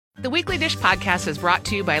The Weekly Dish podcast is brought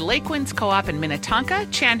to you by Lake Winds Co-op in Minnetonka,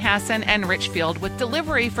 Chanhassen, and Richfield with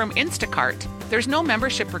delivery from Instacart. There's no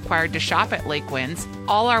membership required to shop at Lake Winds.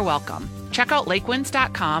 All are welcome. Check out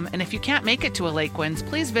lakewinds.com, and if you can't make it to a Lake Winds,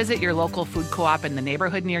 please visit your local food co-op in the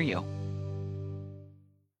neighborhood near you.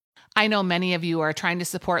 I know many of you are trying to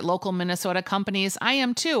support local Minnesota companies. I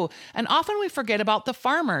am too. And often we forget about the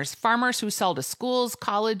farmers who sell to schools,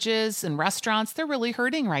 colleges, and restaurants. They're really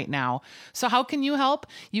hurting right now. So how can you help?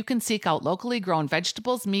 You can seek out locally grown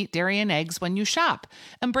vegetables, meat, dairy, and eggs when you shop.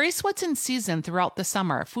 Embrace what's in season throughout the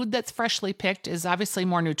summer. Food that's freshly picked is obviously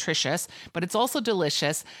more nutritious, but it's also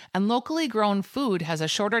delicious. And locally grown food has a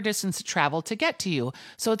shorter distance to travel to get to you,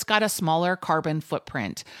 so it's got a smaller carbon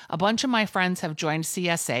footprint. A bunch of my friends have joined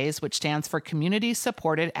CSAs, which stands for Community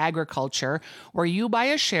Supported Agriculture, where you buy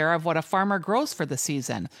a share of what a farmer grows for the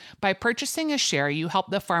season. By purchasing a share, you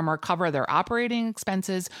help the farmer cover their operating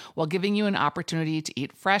expenses while giving you an opportunity to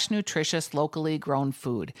eat fresh, nutritious, locally grown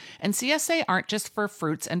food. And CSA aren't just for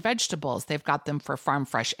fruits and vegetables. They've got them for farm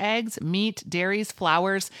fresh eggs, meat, dairies,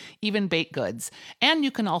 flowers, even baked goods. And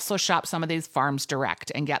you can also shop some of these farms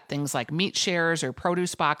direct and get things like meat shares or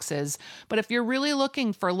produce boxes. But if you're really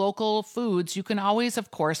looking for local foods, you can always,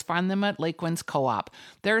 of course, find them at Lake Winds Co-op.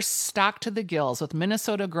 They're stocked to the gills with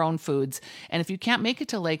Minnesota-grown foods. And if you can't make it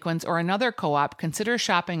to Lake Winds or another co-op, consider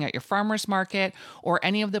shopping at your farmer's market or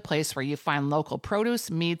any of the place where you find local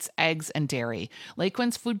produce, meats, eggs, and dairy. Lake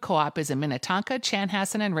Winds Food Co-op is in Minnetonka,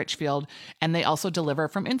 Chanhassen, and Richfield, and they also deliver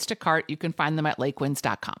from Instacart. You can find them at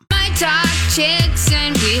lakewinds.com. My talk chicks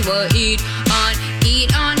and we will eat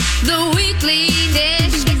on the weekly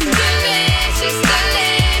dish. It's delicious,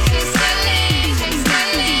 delicious, delicious,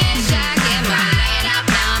 delicious. I get right up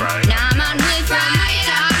now. Now I'm on with my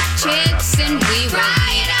talk chicks and we will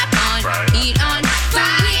eat on the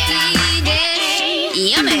weekly dish.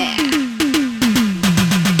 Yummy.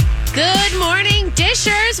 Good morning,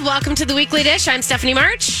 Dishers. Welcome to the Weekly Dish. I'm Stephanie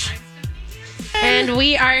March. And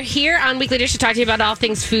we are here on Weekly Dish to talk to you about all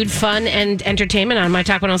things food, fun, and entertainment on My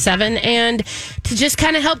Talk 107. And to just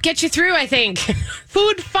kind of help get you through, I think.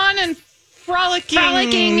 Food, fun, and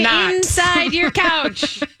frolicking inside your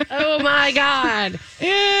couch. Oh, my God.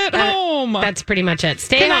 At home. That's pretty much it.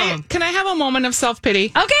 Stay home. Can I have a moment of self-pity?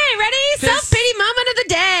 Okay, ready? Self-pity moment of the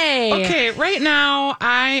day. Okay, right now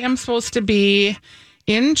I am supposed to be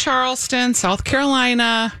in Charleston, South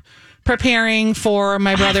Carolina, preparing for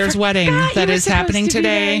my brother's wedding that is happening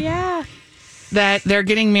today. Yeah. That they're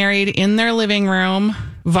getting married in their living room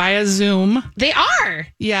via Zoom. They are.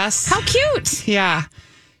 Yes. How cute. Yeah.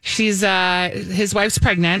 She's his wife's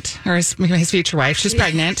pregnant, or his future wife. She's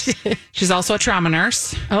pregnant. She's also a trauma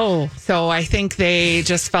nurse. Oh. So I think they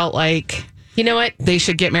just felt like, you know what? They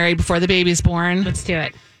should get married before the baby's born. Let's do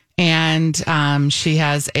it. And she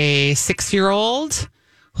has a 6-year-old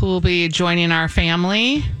who will be joining our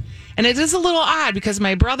family. And it is a little odd because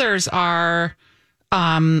my brothers are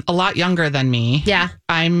a lot younger than me. Yeah.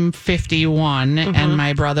 I'm 51 and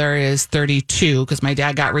my brother is 32 because my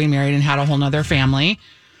dad got remarried and had a whole nother family.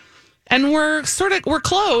 And we're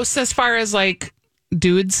close as far as like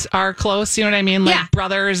dudes are close. You know what I mean? Like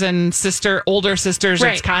brothers and older sisters.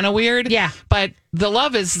 Right. It's kind of weird. Yeah. But the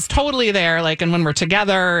love is totally there. Like, and when we're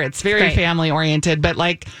together, it's very family oriented. But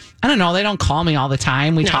like, I don't know. They don't call me all the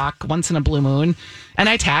time. We talk once in a blue moon and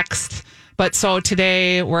I text. But so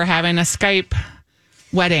today we're having a Skype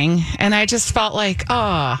wedding and I just felt like,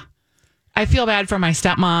 I feel bad for my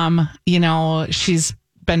stepmom. You know, she's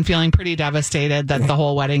been feeling pretty devastated that the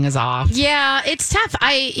whole wedding is off. Yeah, it's tough.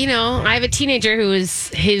 I have a teenager who is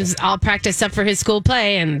his all practiced up for his school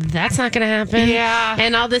play, and that's not going to happen. Yeah.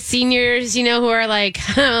 And all the seniors, who are like,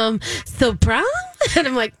 so prom? And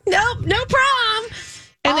I'm like, nope, no prom.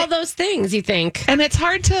 And all those things you think. And it's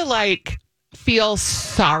hard to like feel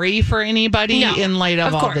sorry for anybody in light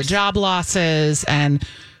of all the job losses and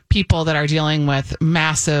people that are dealing with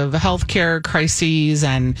massive healthcare crises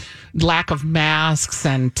and lack of masks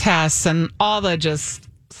and tests and all the just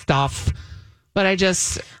stuff. But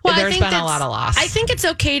there's been a lot of loss. I think it's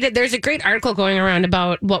okay there's a great article going around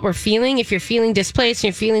about what we're feeling. If you're feeling displaced and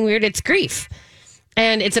you're feeling weird, it's grief.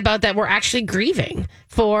 And it's about that we're actually grieving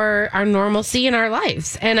for our normalcy in our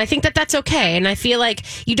lives. And I think that that's okay. And I feel like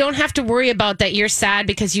you don't have to worry about that you're sad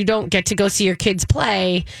because you don't get to go see your kids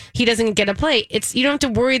play. He doesn't get to play. You don't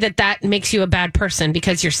have to worry that makes you a bad person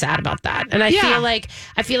because you're sad about that. And I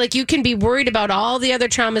feel like you can be worried about all the other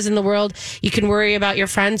traumas in the world. You can worry about your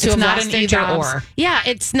friends who have lost their jobs. Or. Yeah,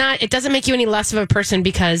 it doesn't make you any less of a person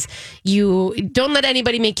because you don't let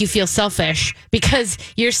anybody make you feel selfish because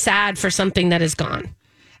you're sad for something that is gone.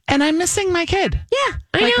 And I'm missing my kid. Yeah,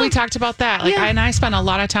 I Like know. we talked about that. Like Yeah. I spent a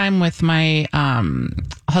lot of time with my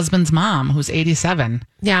husband's mom, who's 87.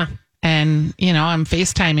 Yeah. And, you know, I'm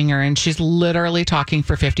FaceTiming her and she's literally talking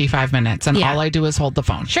for 55 minutes. And Yeah. all I do is hold the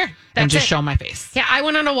phone. Sure. And That's just it. show my face. Yeah, I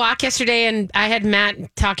went on a walk yesterday and I had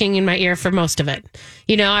Matt talking in my ear for most of it.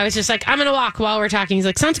 You know, I was just like, I'm going to walk while we're talking. He's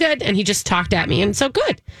like, sounds good. And he just talked at me. And so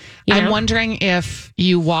good. You I'm know? wondering if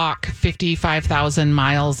you walk 55,000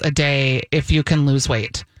 miles a day, if you can lose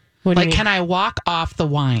weight. What do you Like, mean? can I walk off the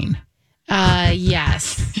wine?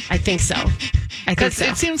 Yes, I think so. I think Because so.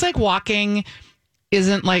 it seems like walking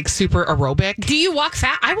isn't like super aerobic. Do you walk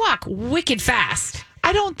fast? I walk wicked fast.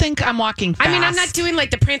 I don't think I'm walking fast. I mean, I'm not doing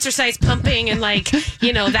like the prancer size pumping and like,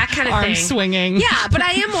 you know, that kind of arm thing. swinging. Yeah, but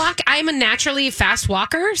I'm a naturally fast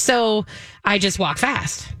walker, so I just walk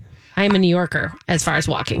fast. I am a New Yorker as far as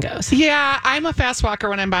walking goes. Yeah, I'm a fast walker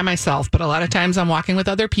when I'm by myself, but a lot of times I'm walking with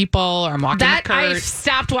other people or I'm walking That with I've Kurt.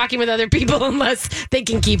 stopped walking with other people unless they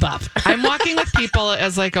can keep up. I'm walking with people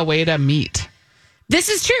as like a way to meet. This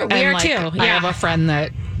is true. We And are like, too. I Yeah. have a friend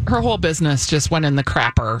that her whole business just went in the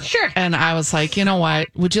crapper. Sure. And I was like, you know what?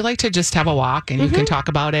 Would you like to just have a walk and you can talk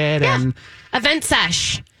about it? And A vent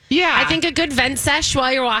sesh. yeah, I think a good vent sesh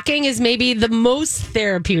while you're walking is maybe the most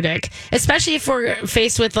therapeutic, especially if we're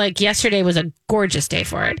faced with like yesterday was a gorgeous day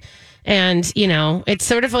for it. And, you know, it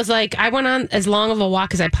sort of was like I went on as long of a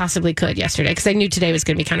walk as I possibly could yesterday because I knew today was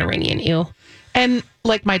going to be kind of rainy and ew. And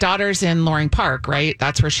like my daughter's in Loring Park, right?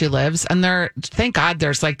 That's where she lives. And thank God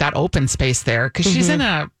there's like that open space there because she's in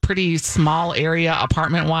a pretty small area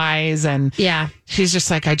apartment wise. And Yeah. she's just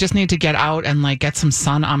like, I just need to get out and like get some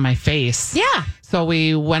sun on my face. Yeah. So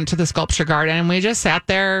we went to the sculpture garden and we just sat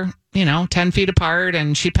there, you know, 10 feet apart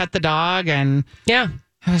and she pet the dog. And Yeah.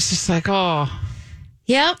 I was just like, oh,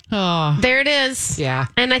 There it is. yeah.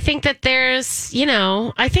 And I think that there's, you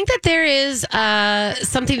know, I think that there is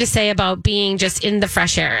something to say about being just in the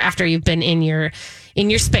fresh air after you've been in your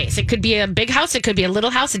space. It could be a big house, it could be a little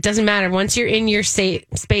house. It doesn't matter. Once you're in your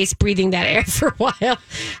space, breathing that air for a while,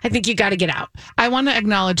 I think you got to get out. I want to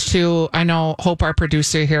acknowledge too, I know Hope, our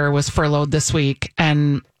producer here, was furloughed this week.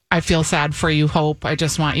 And I feel sad for you, Hope. I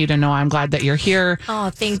just want you to know I'm glad that you're here. Oh,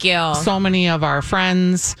 thank you. So many of our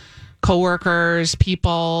friends, coworkers,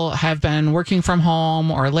 people have been working from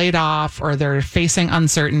home or laid off or they're facing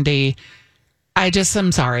uncertainty. I just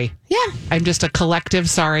am sorry. Yeah. I'm just a collective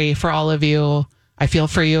sorry for all of you. I feel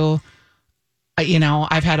for you. You know,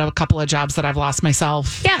 I've had a couple of jobs that I've lost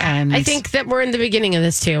myself. Yeah. And I think that we're in the beginning of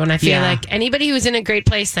this too. And I feel Yeah. like anybody who's in a great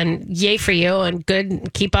place, then yay for you and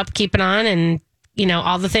good. Keep up, keep it on, and, you know,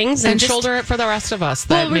 all the things. and just shoulder it for the rest of us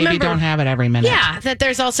that Well, maybe remember- don't have it every minute. Yeah, that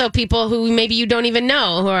there's also people who maybe you don't even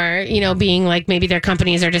know who are, you know, being like maybe their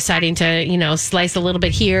companies are deciding to, you know, slice a little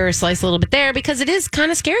bit here or slice a little bit there because it is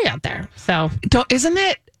kind of scary out there. So, Isn't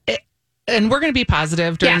it? And we're going to be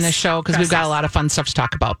positive during Yes. this show because we've got a lot of fun stuff to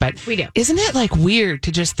talk about. But We do. Isn't it like weird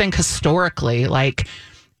to just think historically, like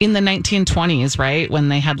in the 1920s, right? When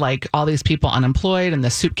they had like all these people unemployed and the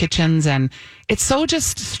soup kitchens. And it's so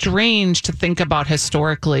just strange to think about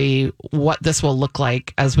historically what this will look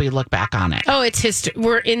like as we look back on it. oh, it's history.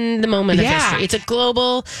 We're in the moment of Yeah. history. It's a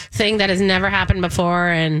global thing that has never happened before.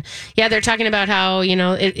 And yeah, they're talking about how, you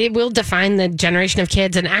know, it will define the generation of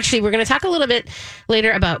kids. And actually, we're going to talk a little bit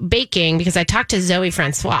later about baking because I talked to Zoe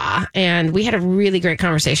Francois and we had a really great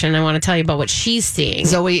conversation. I want to tell you about what she's seeing.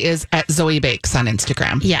 Zoe is at Zoe Bakes on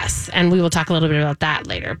Instagram. Yes, and we will talk a little bit about that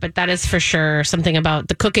later. But that is for sure something about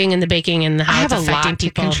the cooking and the baking and I how have it's a affecting lot to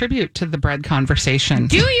people. contribute to the bread conversation.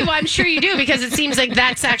 Do you? I'm sure you do because it seems like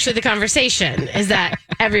that's actually the conversation is that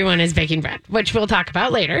everyone is baking bread, which we'll talk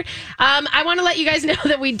about later. I want to let you guys know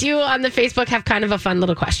that we do on the Facebook have kind of a fun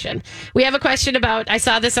little question. We have a question about, I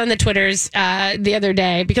saw this on the Twitters the other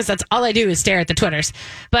day because that's all I do is stare at the Twitters.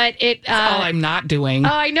 But it. All I'm not doing. Oh,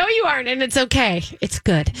 I know you aren't, and it's okay. It's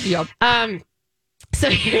good. Yep. So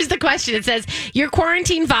here's the question. It says, your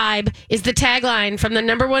quarantine vibe is the tagline from the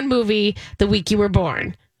number one movie, The Week You Were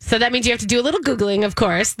Born. So that means you have to do a little Googling, of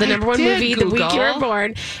course. The number one did movie, The Week You Were Google.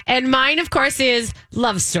 Born. And mine, of course, is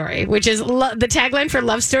Love Story, which is the tagline for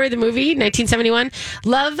Love Story, the movie, 1971.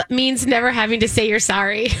 Love means never having to say you're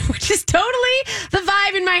sorry, which is totally the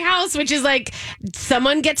vibe in my house, which is like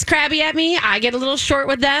someone gets crabby at me, I get a little short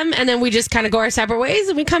with them, and then we just kind of go our separate ways.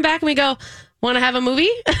 And we come back and we go, want to have a movie?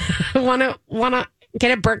 Want to get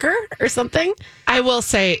a burger or something? I will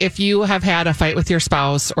say, if you have had a fight with your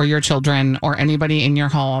spouse or your children or anybody in your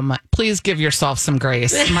home, please give yourself some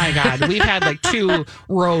grace. My God, we've had like 2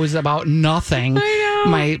 rows about nothing. I know.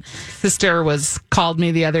 My sister called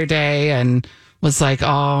me the other day and was like,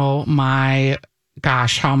 "Oh, my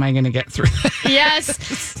gosh, how am I going to get through this? Yes.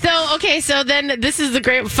 So then this is the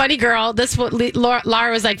great Funny Girl. This what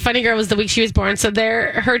Laura was like. Funny Girl was the week she was born. So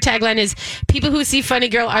her tagline is, "People who see Funny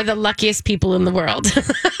Girl are the luckiest people in the world,"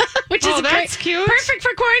 which is that's cute. Perfect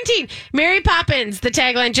for quarantine. Mary Poppins, the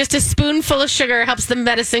tagline: "Just a spoonful of sugar helps the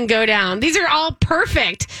medicine go down." These are all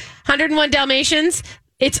perfect. 101 Dalmatians.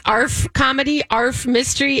 It's ARF comedy, ARF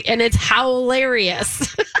mystery, and it's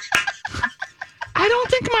hilarious. I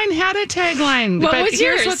don't think mine had a tagline. What but was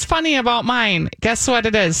here's yours? what's funny about mine. Guess what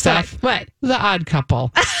it is, Steph? What? The Odd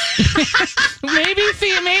Couple. maybe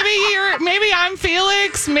I'm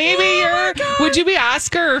Felix. Maybe would you be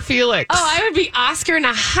Oscar or Felix? Oh, I would be Oscar in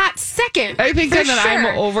a hot second. I think for that sure.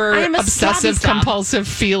 I'm over I am a obsessive slobby stop. compulsive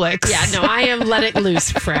Felix. Yeah, no, I am let it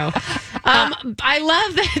loose, Fro. I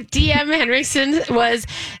love that DM Henriksen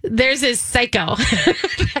there's his Psycho.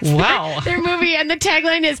 Wow. Their movie, and the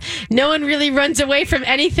tagline is, "No one really runs away from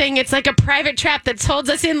anything. It's like a private trap that holds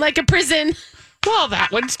us in like a prison." Well,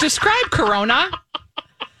 that would describe Corona.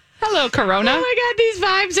 Hello, Corona. Oh my God, these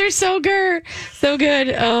vibes are so good. So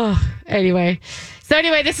good. Oh, anyway.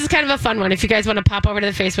 This is kind of a fun one. If you guys want to pop over to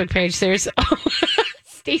the Facebook page, there's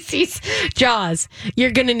Stacy's Jaws.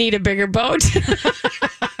 You're going to need a bigger boat.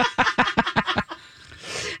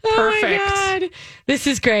 Perfect. Oh my God. This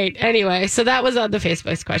is great. Anyway, so that was on the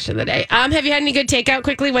Facebook's question of the day. Have you had any good takeout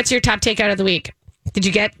quickly? What's your top takeout of the week? Did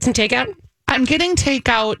you get some takeout? I'm getting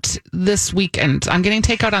takeout this weekend. I'm getting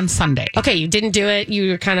takeout on Sunday. Okay, you didn't do it.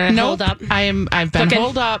 You were kind of holed up. I've been Cooking?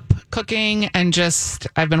 holed up cooking and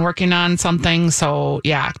I've been working on something. So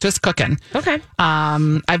yeah, just cooking. Okay.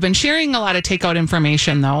 I've been sharing a lot of takeout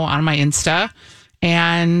information though on my Insta.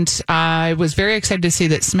 And I was very excited to see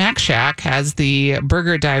that Smack Shack has the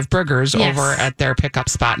Burger Dive burgers Yes. over at their pickup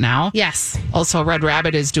spot now. Yes. Also, Red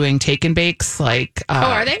Rabbit is doing take and bakes, like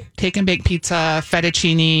are they? take and bake pizza,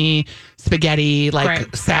 fettuccine, spaghetti. Like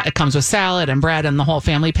it comes with salad and bread and the whole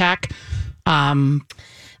family pack.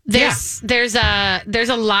 There's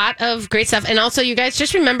a lot of great stuff, and also you guys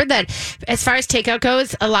just remember that as far as takeout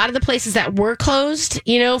goes, a lot of the places that were closed,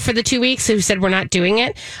 for the 2 weeks, who said we're not doing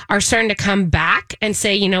it, are starting to come back and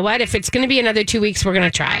say, you know what, if it's going to be another 2 weeks, we're going to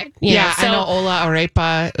try it. I know Ola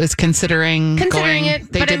Arepa is considering going.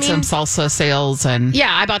 it. They did some salsa sales and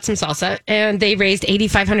I bought some salsa, and they raised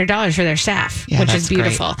 $8,500 for their staff, which that's is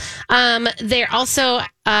beautiful. They're also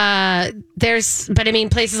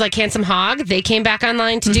places like Handsome Hog, they came back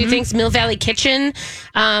online to do things. Mill Valley Kitchen,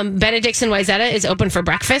 Benedict's and Wayzata is open for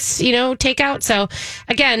breakfast, takeout. So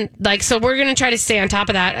again, we're going to try to stay on top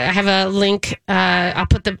of that. I have a link. I'll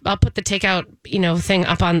put the takeout, thing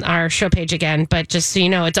up on our show page again, but just so you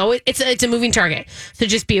know, it's a moving target. So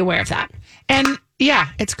just be aware of that. And yeah,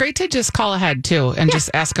 it's great to just call ahead too and just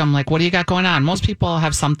ask them what do you got going on? Most people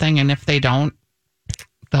have something, and if they don't,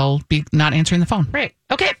 they'll be not answering the phone. Right.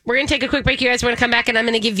 Okay. We're going to take a quick break, you guys. We're going to come back, and I'm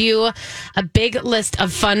going to give you a big list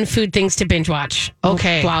of fun food things to binge watch.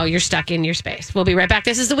 Okay. While you're stuck in your space. We'll be right back.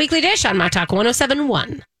 This is the Weekly Dish on My Talk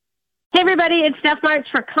 107.1. Hey, everybody, it's Steph March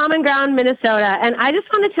for Common Ground, Minnesota, and I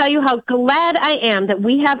just want to tell you how glad I am that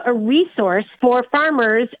we have a resource for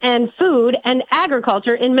farmers and food and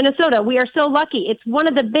agriculture in Minnesota. We are so lucky. It's one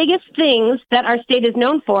of the biggest things that our state is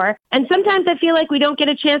known for, and sometimes I feel like we don't get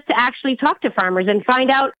a chance to actually talk to farmers and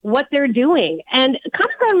find out what they're doing. And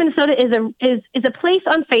Common Ground, Minnesota is a place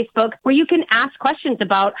on Facebook where you can ask questions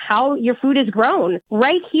about how your food is grown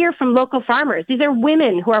right here from local farmers. These are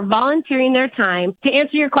women who are volunteering their time to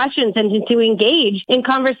answer your questions and to engage in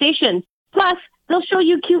conversations. Plus, they'll show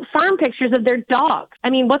you cute farm pictures of their dogs. I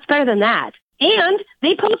mean, what's better than that? And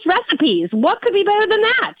they post recipes. What could be better than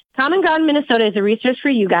that? Common Ground Minnesota is a resource for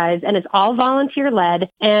you guys, and it's all volunteer-led.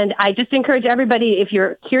 And I just encourage everybody, if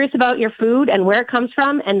you're curious about your food and where it comes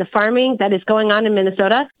from and the farming that is going on in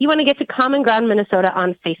Minnesota, you want to get to Common Ground Minnesota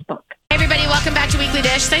on Facebook. Hey everybody, welcome back to Weekly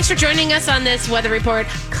Dish. Thanks for joining us on this weather report.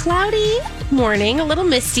 Cloudy morning, a little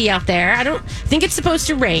misty out there. I don't think it's supposed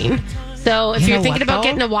to rain. So if you're thinking about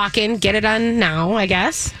getting a walk in, get it on now, I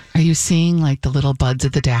guess. Are you seeing the little buds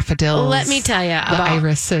of the daffodils? Let me tell you about the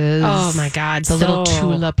irises. Oh my God. The little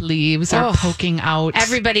tulip leaves are poking out.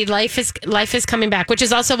 Everybody, life is coming back, which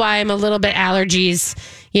is also why I'm a little bit allergies,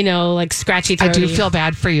 scratchy throaty. I do feel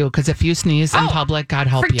bad for you because if you sneeze in public, God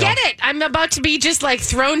help you. Forget it. I'm about to be just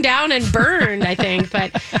thrown down and burned, I think.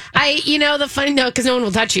 But the funny note, because no one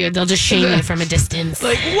will touch you. They'll just shame you from a distance.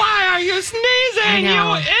 Why are you sneezing,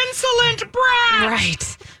 you insolent brat?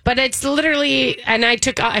 Right. But it's literally, and I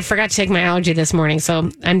forgot to take my allergy this morning, so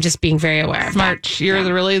I'm just being very aware of that. March, you're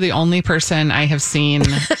really the only person I have seen,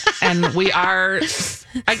 and we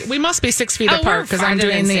must be 6 feet apart because I'm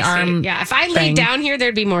doing the arm. Yeah, if I laid thing. down here,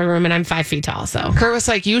 there'd be more room, and I'm 5 feet tall. So Kurt was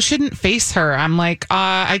like, "You shouldn't face her." I'm like,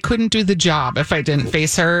 I couldn't do the job if I didn't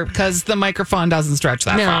face her because the microphone doesn't stretch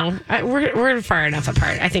that far. no, we're far enough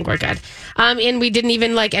apart. I think we're good. And we didn't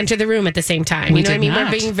even enter the room at the same time. You know what I mean?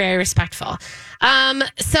 not. We're being very respectful.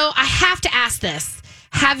 So I have to ask this: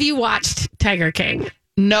 have you watched Tiger King?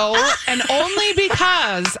 No, and only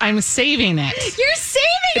because I'm saving it. You're saving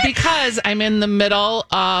it Because I'm in the middle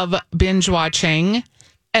of binge watching,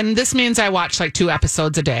 and this means I watch 2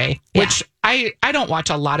 episodes a day, which I don't watch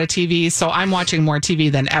a lot of TV, so I'm watching more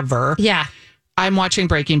TV than ever. Yeah. I'm watching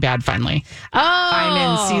Breaking Bad finally. Oh. I'm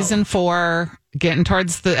in season 4, getting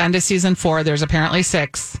towards the end of season 4. There's apparently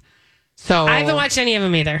 6. So I haven't watched any of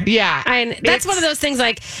them either. Yeah. And that's one of those things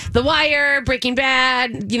like The Wire, Breaking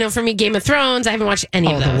Bad, for me, Game of Thrones. I haven't watched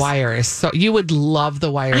any of those. The Wire is so... You would love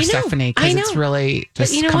The Wire, I know, Stephanie, because it's really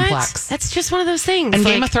just But you know complex. what? That's just one of those things. And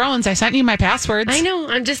Game of Thrones, I sent you my passwords. I know.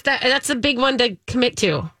 I'm just that's a big one to commit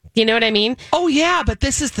to. You know what I mean? Oh, yeah, but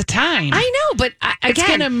this is the time. I know, but It's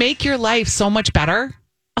again, going to make your life so much better.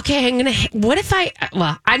 okay, I'm gonna. What if I?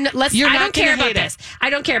 Well, I'm. Let's. You're I not don't care gonna about hate this. I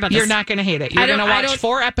don't care about this. You're not going to hate it. You're I going don't- to I watch don't-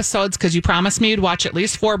 4 episodes because you promised me you'd watch at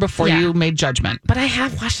least 4 before Yeah. you made judgment. But I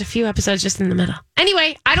have watched a few episodes just in the middle.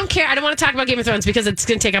 Anyway, I don't care. I don't want to talk about Game of Thrones because it's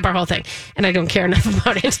going to take up our whole thing, and I don't care enough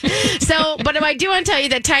about it. So, but I do want to tell you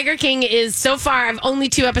that Tiger King is so far. I'm only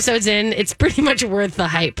 2 episodes in. It's pretty much worth the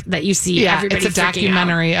hype that you see. Yeah, everybody it's a freaking out.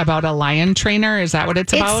 documentary about a lion trainer. Is that what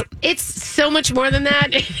it's about? It's so much more than that.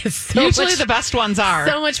 It's so Usually much- the best ones are.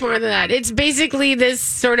 So much more than that. It's basically this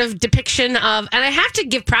sort of depiction of, and I have to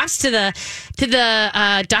give props to the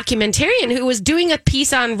documentarian who was doing a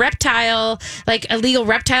piece on illegal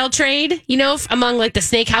reptile trade, among the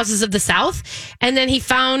snake houses of the South. And then he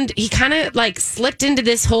kind of slipped into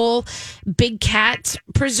this whole big cat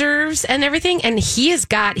preserves and everything. And he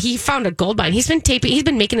found a gold mine. He's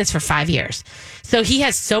been making this for 5 years. So he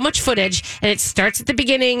has so much footage, and it starts at the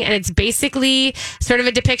beginning, and it's basically sort of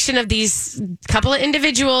a depiction of these couple of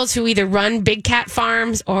individuals who either run big cat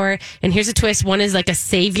farms and here's a twist, one is like a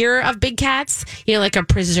savior of big cats, like a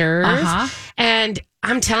preserve. Uh-huh. And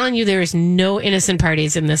I'm telling you, there is no innocent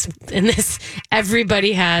parties in this.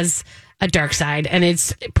 Everybody has a dark side, and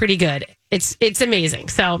it's pretty good. It's amazing.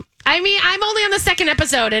 So, I mean, I'm only on the 2nd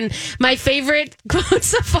episode, and my favorite quote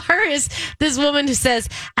so far is this woman who says,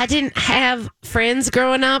 "I didn't have friends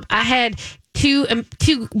growing up. I had two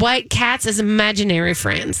white cats as imaginary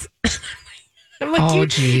friends." I'm like,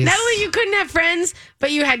 geez. not only you couldn't have friends,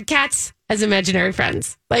 but you had cats as imaginary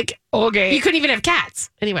friends. Okay. You couldn't even have cats.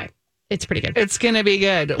 Anyway. It's pretty good. It's going to be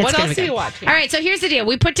good. What else are you watching? All right, so here's the deal.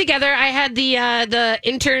 We put together, I had the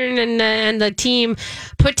intern and the team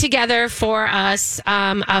put together for us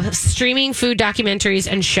streaming food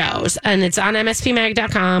documentaries and shows, and it's on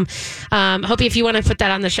mspmag.com. Hope if you want to put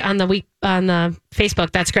that on the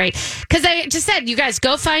Facebook, that's great. Because I just said, you guys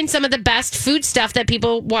go find some of the best food stuff that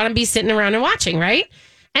people want to be sitting around and watching, right?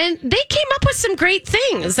 And they came up with some great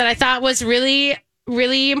things that I thought was really,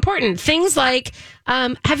 really important. Things like,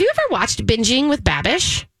 have you ever watched Binging with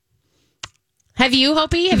Babish? Have you,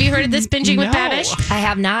 Hopi? Have you heard of this Binging with No. Babish? I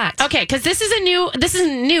have not. Okay, because this is a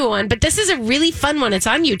new one, but this is a really fun one. It's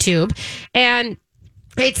on YouTube, and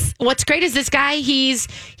what's great is this guy. He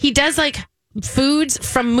does foods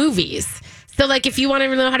from movies. So, if you want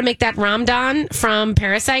to know how to make that Ramdan from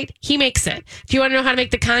Parasite, he makes it. If you want to know how to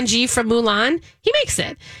make the kanji from Mulan, he makes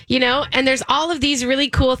it. And there's all of these really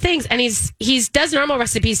cool things, and he's does normal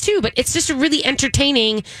recipes too. But it's just a really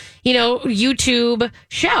entertaining, YouTube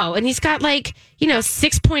show, and he's got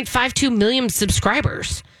 6.52 million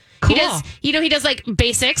subscribers. Cool. He does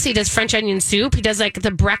basics. He does French onion soup. He does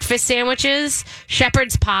the breakfast sandwiches,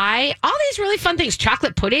 shepherd's pie, all these really fun things,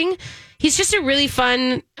 chocolate pudding. He's just a really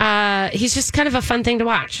fun, he's just kind of a fun thing to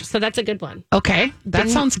watch. So that's a good one. Okay. That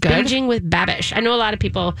sounds good. Binging with Babish. I know a lot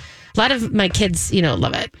of my kids,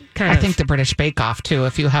 love it. I think the British Bake Off, too,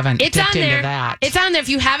 if you haven't dipped on there. into that. It's on there. If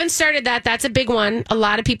you haven't started that, that's a big one. A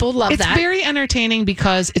lot of people love It's that. very entertaining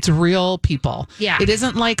because it's real people. Yeah. It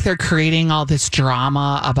isn't like they're creating all this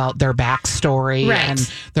drama about their backstory Right.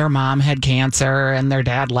 and their mom had cancer and their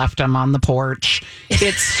dad left them on the porch.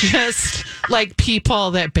 It's just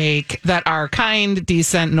people that bake that are kind,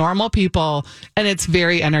 decent, normal people, and it's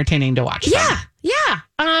very entertaining to watch them. Yeah. Yeah,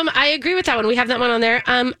 I agree with that one. We have that one on there.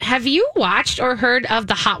 Have you watched or heard of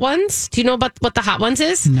the Hot Ones? Do you know about what the Hot Ones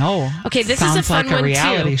is? No. Okay, this Sounds is a fun like a one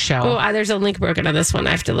reality too. show. Oh, there's a link broken on this one.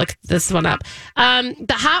 I have to look this one up. The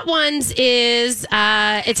Hot Ones is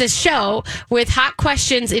it's a show with hot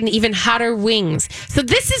questions and even hotter wings. So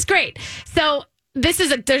this is great. So there's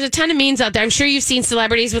a ton of memes out there. I'm sure you've seen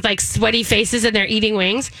celebrities with like sweaty faces and they're eating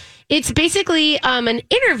wings. It's basically an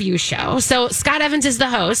interview show. So Scott Evans is the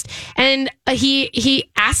host, and he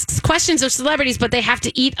asks questions of celebrities, but they have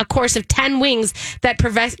to eat a course of 10 wings that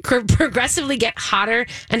progressively get hotter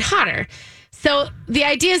and hotter. So the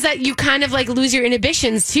idea is that you kind of like lose your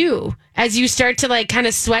inhibitions too as you start to like kind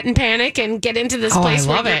of sweat and panic and get into this place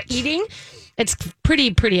where you're eating. It's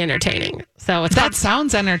pretty entertaining. So That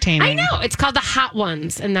sounds entertaining. I know. It's called The Hot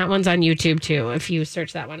Ones, and that one's on YouTube too. If you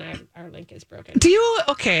search that one, our link is broken.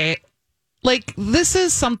 Like, this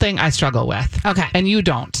is something I struggle with. Okay. And you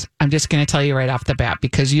don't. I'm just going to tell you right off the bat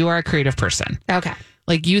because you are a creative person. Okay.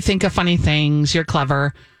 Like, you think of funny things. You're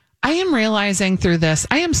clever. I am realizing through this,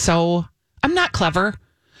 I'm not clever.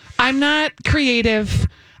 I'm not creative.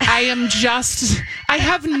 I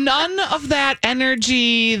have none of that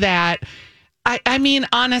energy that... I mean,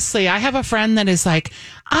 honestly, I have a friend that is like,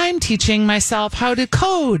 I'm teaching myself how to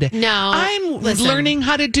code. No. I'm learning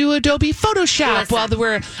how to do Adobe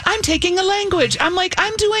Photoshop I'm taking a language. I'm like,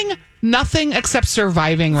 I'm doing nothing except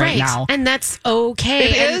surviving right now. And that's okay.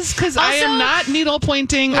 It is because I am not needle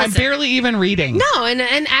pointing. I'm barely even reading. No,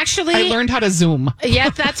 and actually... I learned how to Zoom.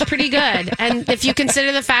 Yeah, that's pretty good. And if you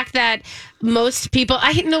consider the fact that most people...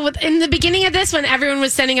 I know in the beginning of this, when everyone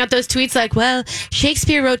was sending out those tweets like, well,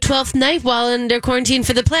 Shakespeare wrote Twelfth Night while under quarantine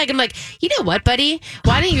for the plague. I'm like, you know what, buddy?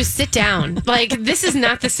 Why don't you sit down? Like, this is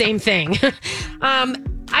not the same thing.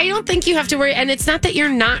 I don't think you have to worry. And it's not that you're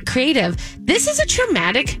not creative. This is a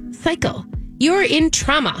traumatic cycle. You're in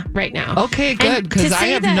trauma right now. Okay, good. Because I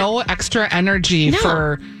have no extra energy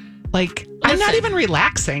for, like, I'm not even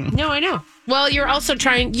relaxing. No, I know. Well, you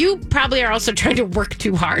probably are also trying to work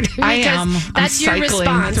too hard. I am. That's your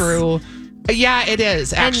response. Through. Yeah, it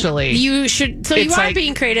is, actually. And you should. So you are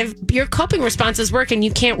being creative. Your coping responses work and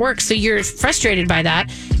you can't work. So you're frustrated by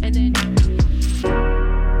that. And then.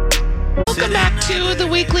 Welcome back to the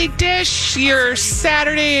Weekly Dish, your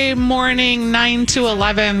Saturday morning 9 to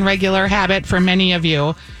 11 regular habit for many of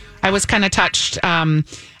you. I was kind of touched.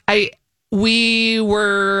 We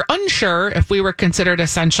were unsure if we were considered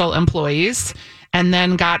essential employees and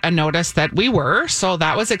then got a notice that we were. So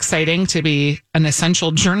that was exciting to be an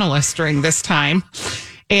essential journalist during this time.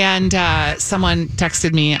 And someone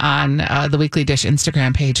texted me on the Weekly Dish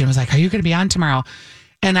Instagram page and was like, are you going to be on tomorrow?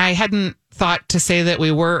 And I hadn't thought to say that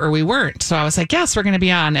we were or we weren't. So I was like, yes, we're going to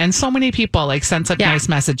be on. And so many people like sent such nice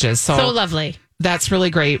messages. So lovely. That's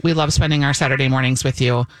really great. We love spending our Saturday mornings with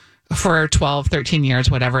you for 12, 13 years,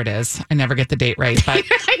 whatever it is. I never get the date right, but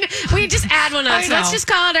we just add one on. So let's just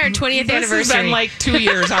call it our 20th anniversary. It's been like 2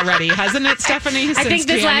 years already, hasn't it, Stephanie? I think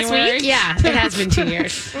this January? last week. Yeah, it has been 2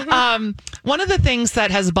 years. One of the things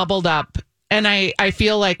that has bubbled up, and I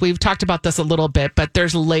feel like we've talked about this a little bit, but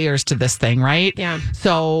there's layers to this thing, right? Yeah.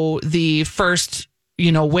 So the first,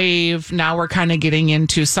 wave, now we're kind of getting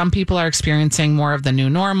into, some people are experiencing more of the new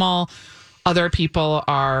normal. Other people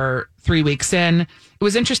are 3 weeks in. It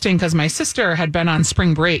was interesting because my sister had been on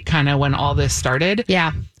spring break kind of when all this started.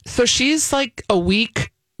 Yeah. So she's like a week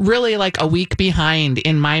behind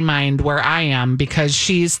in my mind where I am because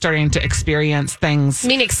she's starting to experience things. You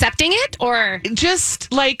mean accepting it or?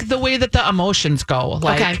 Just like the way that the emotions go.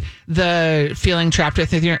 Like the feeling trapped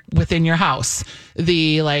within your house.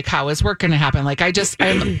 The like, how is work going to happen? Like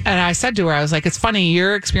and I said to her, I was like, it's funny,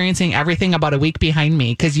 you're experiencing everything about a week behind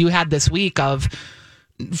me because you had this week of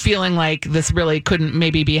feeling like this really couldn't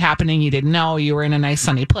maybe be happening. You didn't know, you were in a nice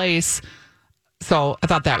sunny place. So I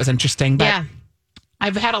thought that was interesting. But yeah.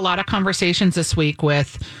 I've had a lot of conversations this week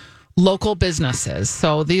with local businesses.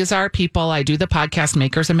 So these are people, I do the podcast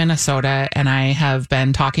Makers of Minnesota, and I have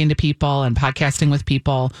been talking to people and podcasting with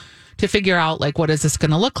people to figure out like, what is this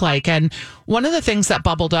going to look like? And one of the things that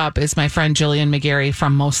bubbled up is my friend Jillian McGarry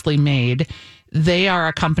from Mostly Made. They are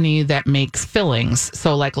a company that makes fillings.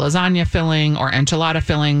 So like lasagna filling or enchilada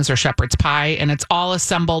fillings or shepherd's pie, and it's all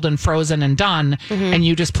assembled and frozen and done. And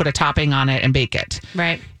you just put a topping on it and bake it.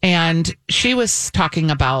 Right. And she was talking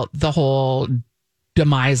about the whole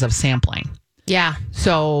demise of sampling. Yeah.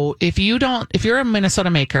 So if you're a Minnesota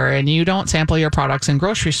maker and you don't sample your products in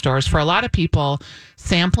grocery stores, for a lot of people,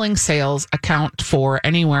 sampling sales account for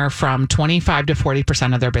anywhere from 25 to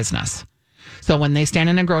 40% of their business. So when they stand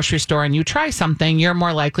in a grocery store and you try something, you're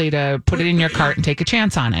more likely to put it in your cart and take a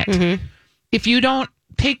chance on it. If you don't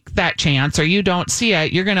take that chance or you don't see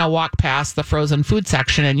it, you're going to walk past the frozen food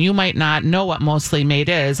section and you might not know what Mostly Made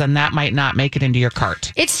is, and that might not make it into your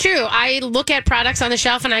cart. It's true. I look at products on the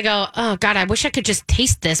shelf and I go, oh, God, I wish I could just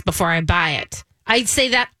taste this before I buy it. I say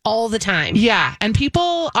that all the time. Yeah, and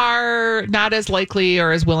people are not as likely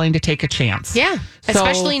or as willing to take a chance. Yeah, So-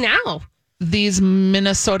 especially now. These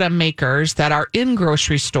Minnesota makers that are in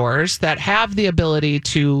grocery stores that have the ability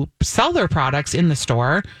to sell their products in the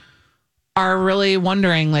store are really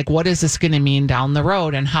wondering, like, what is this going to mean down the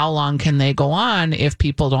road and how long can they go on if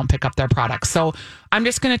people don't pick up their products? So I'm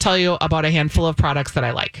just going to tell you about a handful of products that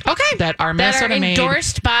I like. Okay. That are Minnesota made.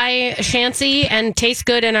 Endorsed by Shancy and taste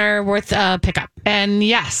good and are worth pickup. And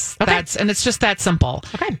yes, Okay. and it's just that simple.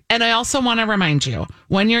 Okay. And I also want to remind you,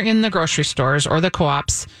 when you're in the grocery stores or the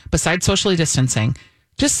co-ops, besides socially distancing,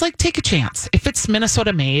 just like take a chance. If it's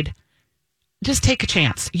Minnesota made, just take a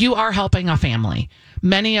chance. You are helping a family.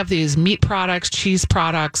 Many of these meat products, cheese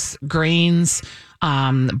products, grains,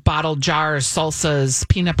 bottled jars, salsas,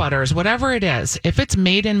 peanut butters, whatever it is, if it's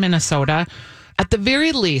made in Minnesota, at the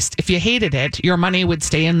very least, if you hated it, your money would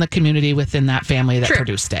stay in the community within that family that True.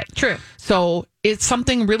 produced it. True. So it's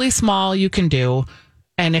something really small you can do.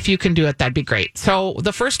 And if you can do it, that'd be great. So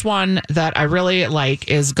the first one that I really like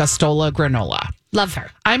is Gustola granola. Love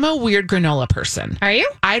her. I'm a weird granola person. Are you?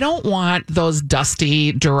 I don't want those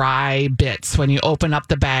dusty, dry bits when you open up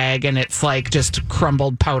the bag and it's like just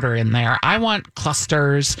crumbled powder in there. I want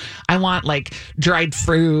clusters. I want like dried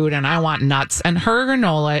fruit and I want nuts. And her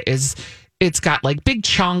granola it's got like big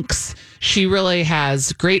chunks. She really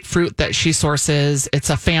has great fruit that she sources. It's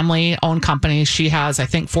a family owned company. She has, I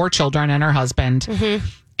think, 4 children and her husband.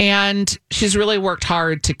 And she's really worked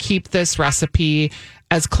hard to keep this recipe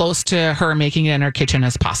as close to her making it in her kitchen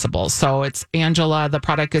as possible. So it's Angela. The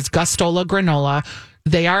product is Gustola granola.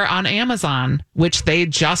 They are on Amazon, which they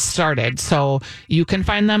just started. So you can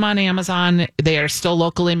find them on Amazon. They are still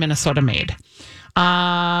locally Minnesota made.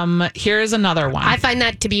 Here's another one. I find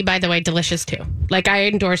that to be, by the way, delicious too. Like I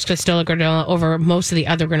endorse Gustola granola over most of the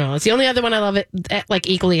other granolas. The only other one I love it like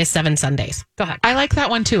equally is 7 Sundays. Go ahead. I like that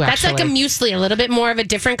one too, That's actually. like a muesli, a little bit more of a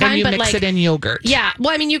different kind, and you but mix like it in yogurt. yeah.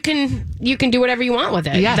 Well, I mean, you can do whatever you want with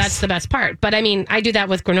it. Yes. That's the best part. But I mean, I do that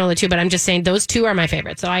with granola too. But I'm just saying those two are my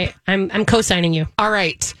favorite. So I'm co-signing you. All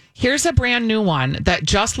right. Here's a brand new one that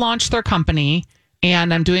just launched their company,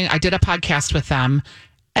 and I did a podcast with them,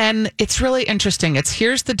 and it's really interesting. It's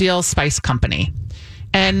Here's the Deal Spice Company.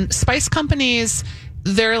 And spice companies,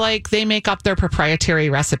 they make up their proprietary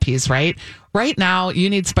recipes, right? Right now, you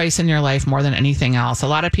need spice in your life more than anything else. A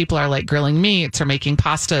lot of people are like grilling meats or making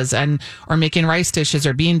pastas or making rice dishes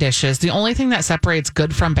or bean dishes. The only thing that separates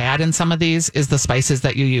good from bad in some of these is the spices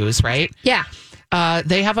that you use, right? Yeah.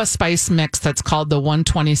 They have a spice mix that's called the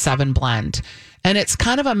 127 blend. And it's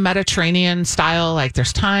kind of a Mediterranean style. Like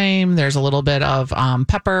there's thyme, there's a little bit of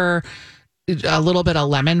pepper, a little bit of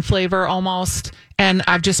lemon flavor almost. And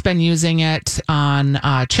I've just been using it on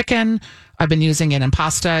chicken. I've been using it in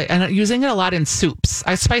pasta and using it a lot in soups.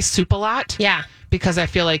 I spice soup a lot. Yeah. Because I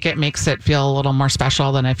feel like it makes it feel a little more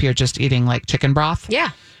special than if you're just eating like chicken broth. Yeah.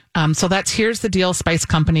 So that's Here's the Deal Spice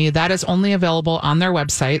Company. That is only available on their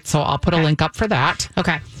website. So I'll put a link up for that.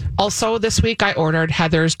 Okay. Also, this week I ordered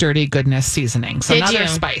Heather's Dirty Goodness seasoning. So Did another you?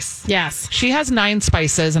 spice. Yes. She has 9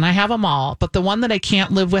 spices and I have them all. But the one that I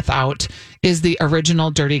can't live without is the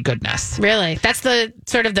original Dirty Goodness. Really? That's the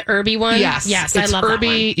sort of the herby one? Yes. Yes, It's I love herby.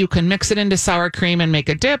 that one. You can mix it into sour cream and make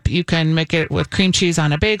a dip. You can make it with cream cheese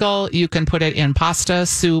on a bagel. You can put it in pasta,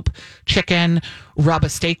 soup, chicken, rub a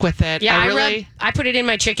steak with it. Yeah, I put it in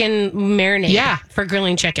my chicken marinade Yeah. for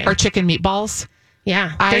grilling chicken. Or chicken meatballs.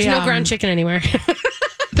 Yeah. There's no ground chicken anywhere.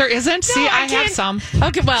 There isn't? See, I have can't. some.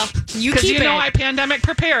 Okay, well, you Because keep you know it. I pandemic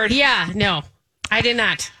prepared. Yeah, no. I did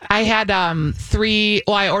not. I had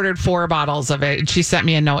I ordered 4 bottles of it. And she sent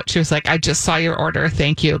me a note. She was like, I just saw your order.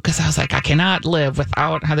 Thank you. Because I was like, I cannot live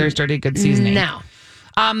without Heather's Dirty Good seasoning. No.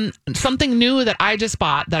 Something new that I just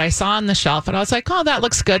bought that I saw on the shelf. And I was like, oh, that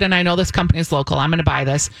looks good. And I know this company is local. I'm going to buy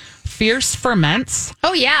this. Fierce Ferments.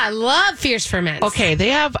 Oh, yeah. I love Fierce Ferments. Okay.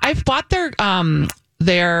 I've bought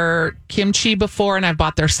their kimchi before and I've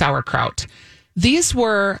bought their sauerkraut. These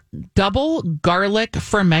were double garlic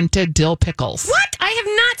fermented dill pickles. What? I have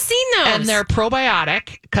not seen those. And they're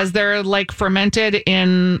probiotic because they're like fermented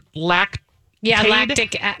in lactic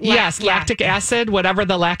acid, whatever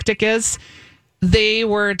the lactic is. They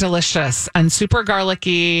were delicious and super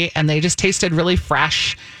garlicky, and they just tasted really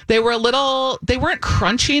fresh. They weren't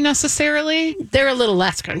crunchy necessarily. They're a little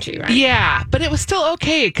less crunchy, right? Yeah, but it was still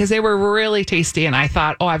okay because they were really tasty. And I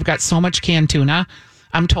thought, I've got so much canned tuna.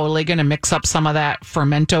 I'm totally going to mix up some of that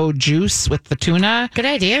fermento juice with the tuna. Good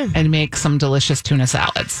idea. And make some delicious tuna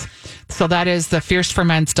salads. So that is the Fierce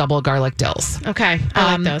Ferments double garlic dills. Okay.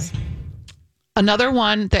 I like those. Another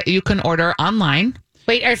one that you can order online.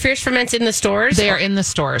 Wait, are Fierce Ferments in the stores? They are in the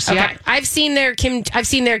stores. Okay. Yeah. I've seen their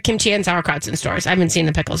kimchi and sauerkrauts in stores. I haven't seen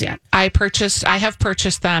the pickles yet. I have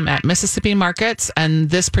purchased them at Mississippi markets, and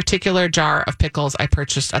this particular jar of pickles I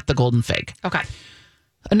purchased at the Golden Fig. Okay.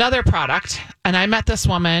 Another product, and I met this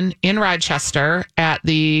woman in Rochester at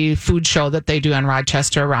the food show that they do in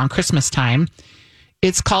Rochester around Christmas time.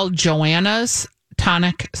 It's called Joanna's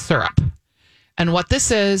Tonic Syrup. And what this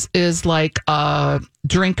is like a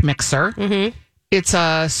drink mixer. Mm-hmm. It's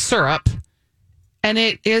a syrup, and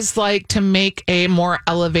it is like to make a more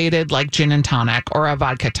elevated like gin and tonic or a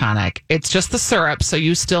vodka tonic. It's just the syrup, so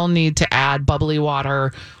you still need to add bubbly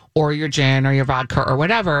water or your gin or your vodka or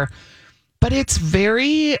whatever, but it's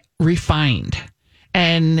very refined.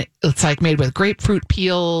 And it's like made with grapefruit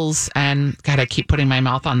peels, and God, I keep putting my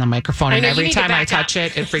mouth on the microphone, and every time I touch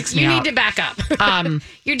it, it freaks me out. You need to back up.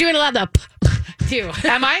 You're doing a lot of too.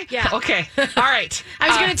 Am I? Yeah. Okay. All right. I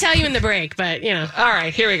was going to tell you in the break, but you know. All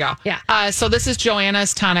right. Here we go. Yeah. So this is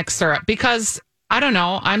Joanna's Tonic Syrup because I don't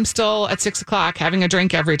know. I'm still at 6 o'clock having a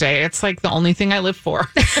drink every day. It's like the only thing I live for.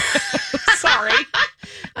 Sorry.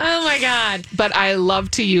 Oh my God. But I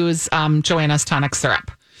love to use Joanna's Tonic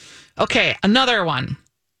Syrup. Okay. Another one.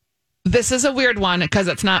 This is a weird one because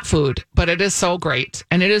it's not food, but it is so great.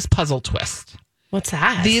 And it is Puzzle Twist. What's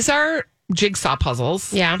that? These are jigsaw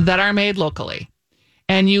puzzles that are made locally.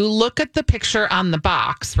 And you look at the picture on the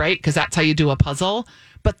box, right? Because that's how you do a puzzle.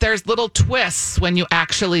 But there's little twists when you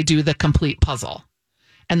actually do the complete puzzle.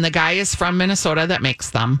 And the guy is from Minnesota that makes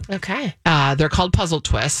them. Okay. They're called Puzzle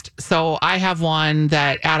Twist. So I have one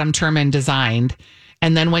that Adam Turman designed.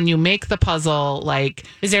 And then when you make the puzzle, like...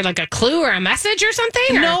 Is there like a clue or a message or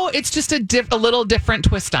something? Or? No, it's just a little different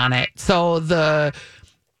twist on it. So the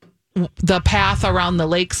path around the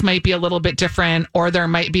lakes might be a little bit different, or there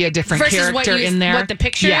might be a different versus character in there. What the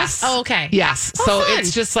picture yes. is? Oh, okay. Yes. Oh, so fun.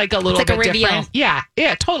 it's just like a little like bit a reveal. different. Yeah,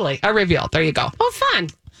 totally. A reveal. There you go. Oh, fun.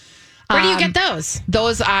 Where do you get those?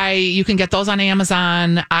 You can get those on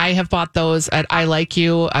Amazon. I have bought those at I Like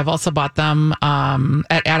You. I've also bought them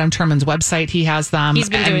at Adam Turman's website. He has them. He's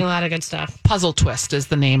been doing a lot of good stuff. Puzzle Twist is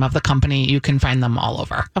the name of the company. You can find them all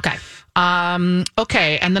over. Okay.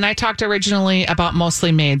 Okay. And then I talked originally about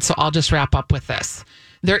Mostly Made, so I'll just wrap up with this.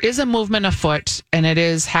 There is a movement afoot, and it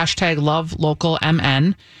is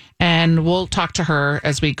 #LoveLocalMN. And we'll talk to her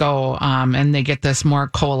as we go, and they get this more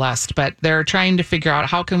coalesced. But they're trying to figure out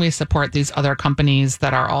how can we support these other companies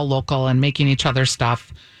that are all local and making each other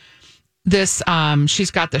stuff. This,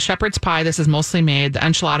 she's got the shepherd's pie. This is Mostly Made, the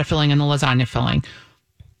enchilada filling and the lasagna filling.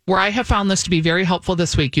 Where I have found this to be very helpful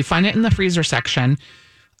this week, you find it in the freezer section.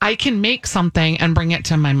 I can make something and bring it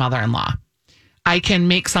to my mother-in-law. I can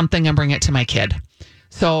make something and bring it to my kid.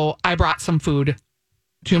 So I brought some food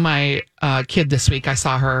to my kid this week. I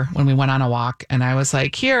saw her when we went on a walk, and I was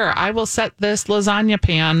like, here, I will set this lasagna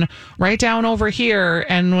pan right down over here,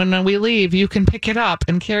 and when we leave, you can pick it up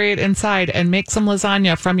and carry it inside and make some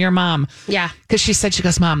lasagna from your mom. Yeah. Because she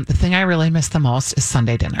goes, Mom, the thing I really miss the most is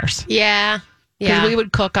Sunday dinners. Yeah. Because we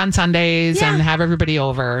would cook on Sundays and have everybody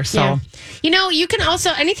over. So, you can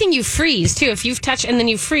also, anything you freeze too, if you've touched and then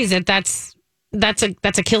you freeze it, that's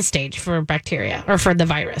a kill stage for bacteria or for the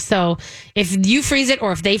virus. So if you freeze it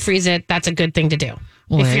or if they freeze it, that's a good thing to do.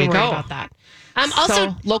 Well, if there you're you worried go. about that.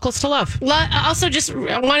 Also, locals to love. Also, just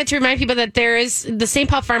wanted to remind people that there is the St.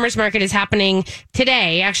 Paul Farmers Market is happening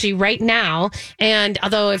today, actually right now. And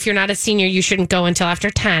although if you're not a senior, you shouldn't go until after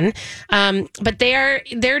 10. But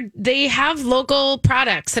they have local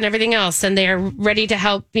products and everything else, and they are ready to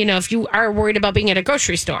help. If you are worried about being at a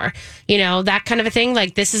grocery store, that kind of a thing.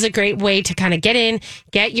 Like this is a great way to kind of get in,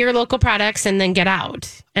 get your local products, and then get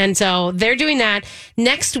out. And so they're doing that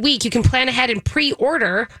next week. You can plan ahead and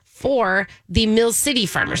pre-order for the Mill City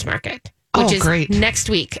Farmers Market, which is great.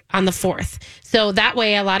 next week on the 4th. So that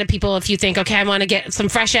way, a lot of people, if you think, okay, I want to get some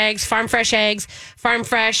fresh eggs, farm fresh, or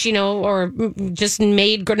just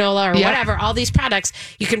made granola or whatever, all these products,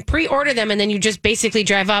 you can pre-order them and then you just basically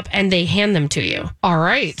drive up and they hand them to you. All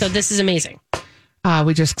right. So this is amazing.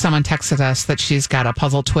 Someone texted us that she's got a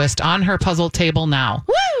puzzle twist on her puzzle table now.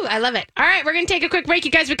 Woo! I love it. All right, we're going to take a quick break.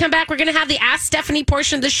 You guys, we come back. We're going to have the Ask Stephanie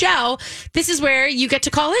portion of the show. This is where you get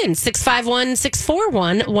to call in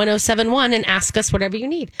 651-641-1071 and ask us whatever you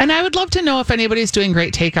need. And I would love to know if anybody's doing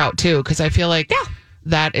great takeout too, because I feel like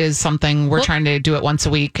that is something we're trying to do it once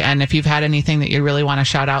a week. And if you've had anything that you really want to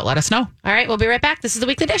shout out, let us know. All right, we'll be right back. This is the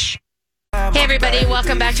Weekly Dish. Hey, everybody.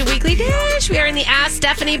 Welcome back to Weekly Dish. We are in the Ask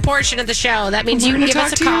Stephanie portion of the show. That means you can give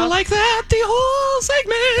us a call. like that the whole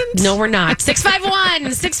segment. No, we're not.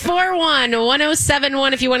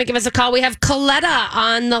 651-641-1071 if you want to give us a call. We have Coletta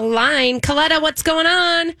on the line. Coletta, what's going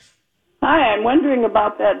on? Hi, I'm wondering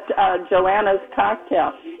about that Joanna's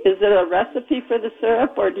cocktail. Is it a recipe for the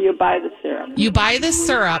syrup, or do you buy the syrup? You buy the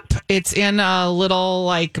syrup. It's in a little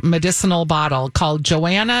like medicinal bottle called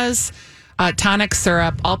Joanna's tonic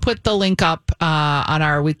syrup. I'll put the link up on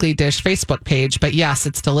our Weekly Dish Facebook page. But yes,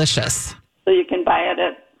 it's delicious. So you can buy it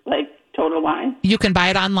at like Total Wine? You can buy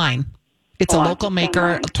it online. It's a local maker.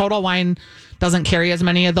 Online. Total Wine doesn't carry as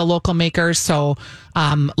many of the local makers. So,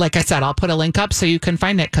 like I said, I'll put a link up so you can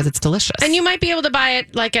find it because it's delicious. And you might be able to buy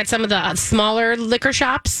it like at some of the smaller liquor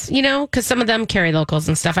shops, because some of them carry locals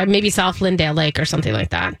and stuff. Maybe South Lindale Lake or something like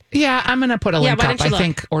that. Yeah, I'm going to put a link why up. don't you I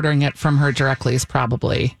think ordering it from her directly is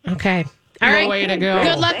probably okay. All right. way to go.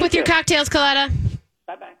 Good luck Thank with your you. cocktails, Coletta.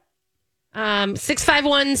 Bye-bye.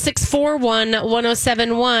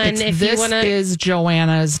 651-641-1071 if this you want to. is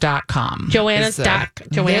Joanna's.com.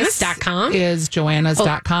 Joanna's.com? Is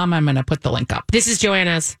Joanna's.com. I'm going to put the link up. This is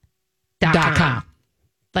Joanna's.com. .com.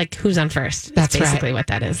 Like who's on first? That's basically right. what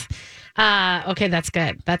that is. Okay, that's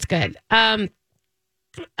good. That's good.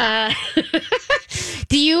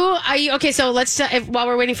 Okay, so let's, while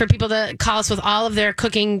we're waiting for people to call us with all of their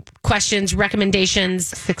cooking questions,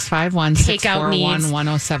 recommendations,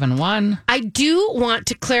 651-641-1071. I do want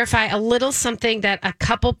to clarify a little something that a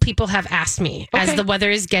couple people have asked me as Okay. the weather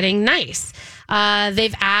is getting nice.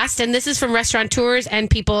 They've asked, and this is from restaurateurs and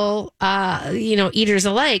people, eaters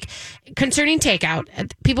alike, concerning takeout.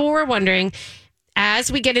 People were wondering,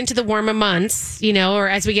 as we get into the warmer months, or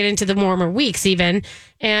as we get into the warmer weeks even,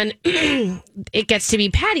 and it gets to be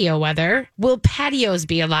patio weather, will patios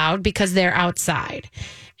be allowed because they're outside?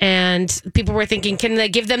 And people were thinking, can they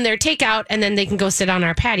give them their takeout and then they can go sit on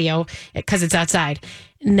our patio because it's outside?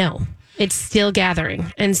 No. It's still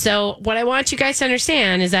gathering. And so what I want you guys to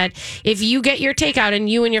understand is that if you get your takeout and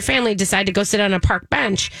you and your family decide to go sit on a park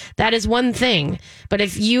bench, that is one thing. But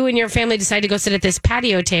if you and your family decide to go sit at this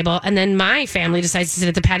patio table and then my family decides to sit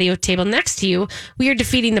at the patio table next to you, we are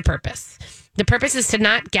defeating the purpose. The purpose is to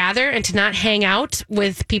not gather and to not hang out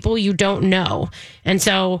with people you don't know. And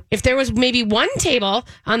so if there was maybe one table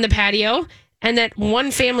on the patio and that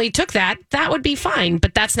one family took that would be fine.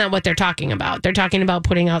 But that's not what they're talking about. They're talking about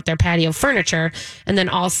putting out their patio furniture and then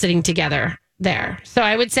all sitting together there. So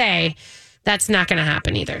I would say that's not going to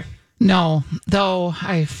happen either. No, though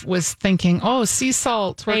I was thinking, sea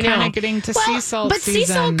salt. We're kind of getting to sea salt But season. sea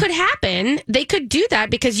salt could happen. They could do that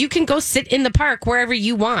because you can go sit in the park wherever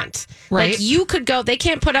you want. Right. Like you could go, they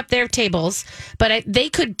can't put up their tables, but they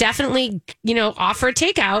could definitely, offer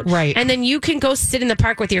takeout. Right. And then you can go sit in the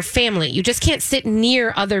park with your family. You just can't sit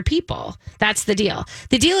near other people. That's the deal.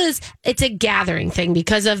 The deal is it's a gathering thing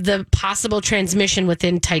because of the possible transmission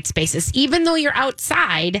within tight spaces. Even though you're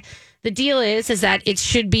outside, the deal is that it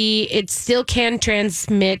still can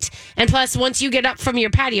transmit. And plus, once you get up from your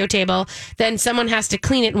patio table, then someone has to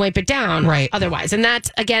clean it and wipe it down. Right. Otherwise. And that's,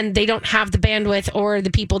 again, they don't have the bandwidth or the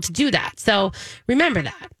people to do that. So remember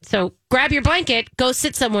that. So grab your blanket, go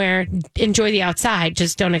sit somewhere, enjoy the outside.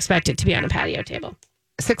 Just don't expect it to be on a patio table.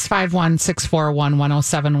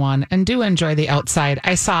 651-641-1071. And do enjoy the outside.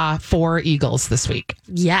 I saw 4 eagles this week.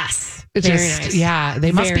 Yes. It Very just, nice. yeah,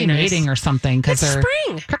 they must Very be nice. mating or something because It's they're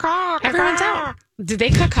spring. Caw-caw, Everyone's caw-caw. out. Do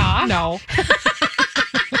they caw? No.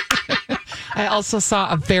 I also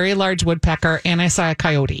saw a very large woodpecker and I saw a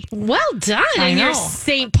coyote. Well done I in your know.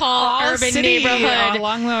 St. Paul urban City, neighborhood.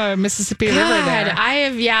 along the Mississippi River God, there.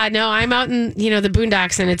 I'm out in, the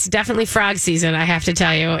boondocks and it's definitely frog season, I have to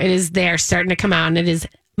tell you. It is there starting to come out and it is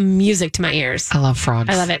music to my ears. I love frogs.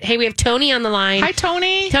 I love it. Hey, we have Tony on the line. Hi,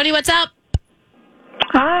 Tony. Tony, what's up?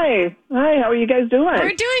 Hi. How are you guys doing? We're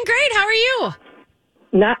doing great. How are you?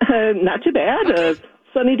 Not too bad. Okay.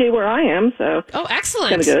 Sunny day where I am, so Oh, excellent.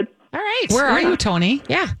 kind of good. All right. Where are you, Tony?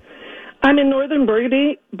 Yeah. I'm in northern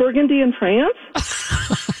Burgundy in France.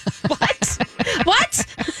 What?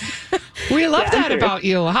 We love I'm that serious. about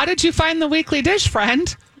you. How did you find the Weekly Dish,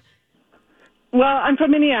 friend? Well, I'm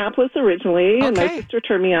from Minneapolis originally, and my Okay. sister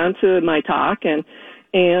turned me on to My Talk, and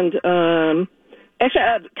actually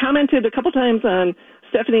I've commented a couple times on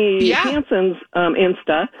Stephanie Yeah. Hansen's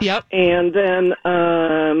Insta. Yep. And then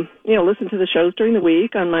listen to the shows during the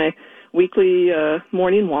week on my weekly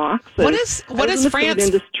morning walks. What And is I was in the France?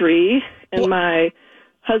 food industry, and my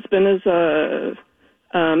husband is a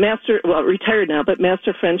retired now, but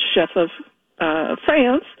master French chef of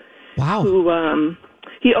France. Wow. Who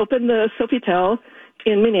he opened the Sofitel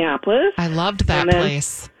in Minneapolis. I loved that And then-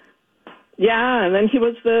 place. Yeah, and then he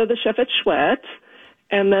was the chef at Chouette.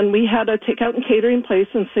 And then we had a takeout and catering place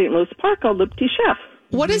in St. Louis Park called Le Petit Chef.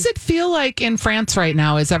 What does it feel like in France right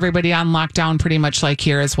now? Is everybody on lockdown pretty much like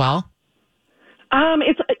here as well?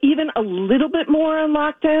 It's even a little bit more on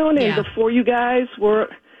lockdown. And Yeah. before you guys, we're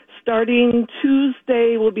starting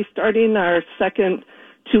Tuesday. We'll be starting our second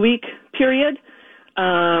 2-week period.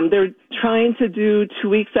 They're trying to do 2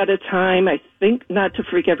 weeks at a time, I think, not to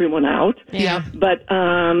freak everyone out. Yeah. But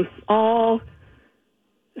all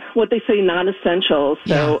what they say non-essential.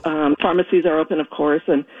 So pharmacies are open, of course,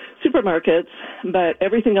 and supermarkets, but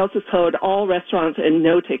everything else is closed, all restaurants and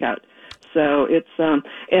no takeout. So it's,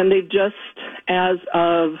 and they've just, as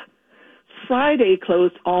of Friday,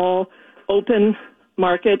 closed all open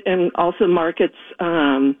market and also markets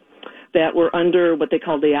that were under what they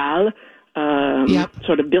call the Halles,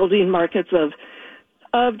 sort of building markets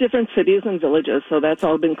of different cities and villages. So that's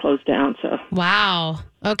all been closed down. So Wow.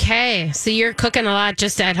 Okay. So you're cooking a lot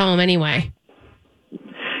just at home anyway.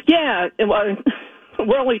 yeah, well,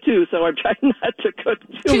 we're only two, so I'm trying not to cook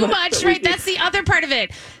too much. Too much, right? That's the other part of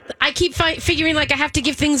it. I keep figuring like I have to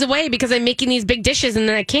give things away because I'm making these big dishes and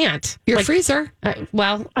then I can't. Your Like, freezer.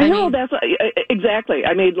 well, I know mean, that's exactly.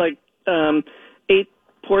 I made like 8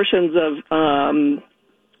 portions of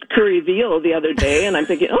curry veal the other day, and I'm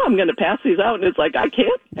thinking, oh, I'm going to pass these out, and it's like I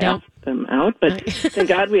can't pass them out. But thank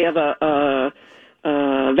God we have a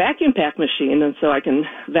vacuum pack machine, and so I can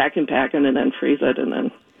vacuum pack it and then freeze it, and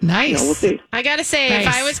then Nice. we'll see. I gotta say, if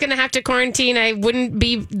Nice. I was gonna have to quarantine, I wouldn't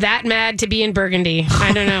be that mad to be in Burgundy.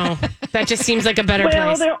 I don't know. That just seems like a better Well,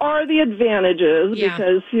 place. there are the advantages Yeah.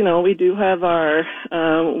 because we do have our.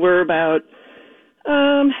 We're about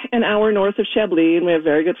an hour north of Chablis, and we have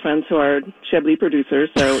very good friends who are Chablis producers.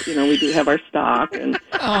 So we do have our stock, and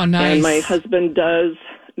Oh, nice. and my husband does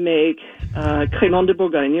make Crémant de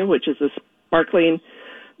Bourgogne, which is a sparkling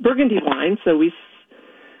Burgundy wine. So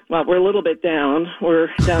we're a little bit down. We're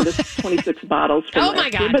down to 26 bottles from Oh, my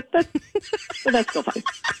last year, God. but that's still fine.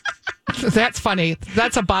 That's funny.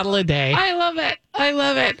 That's a bottle a day. I love it. I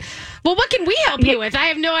love it. Well, what can we help you with? I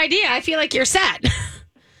have no idea. I feel like you're set.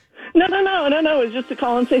 No. It's just to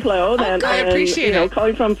call and say hello. good. I appreciate it.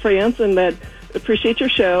 Calling from France, and that appreciate your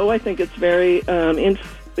show. I think it's very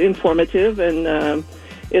informative, and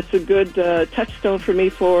it's a good touchstone for me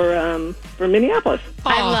for Minneapolis.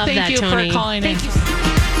 I love thank that, you Tony. for calling in. Thank you.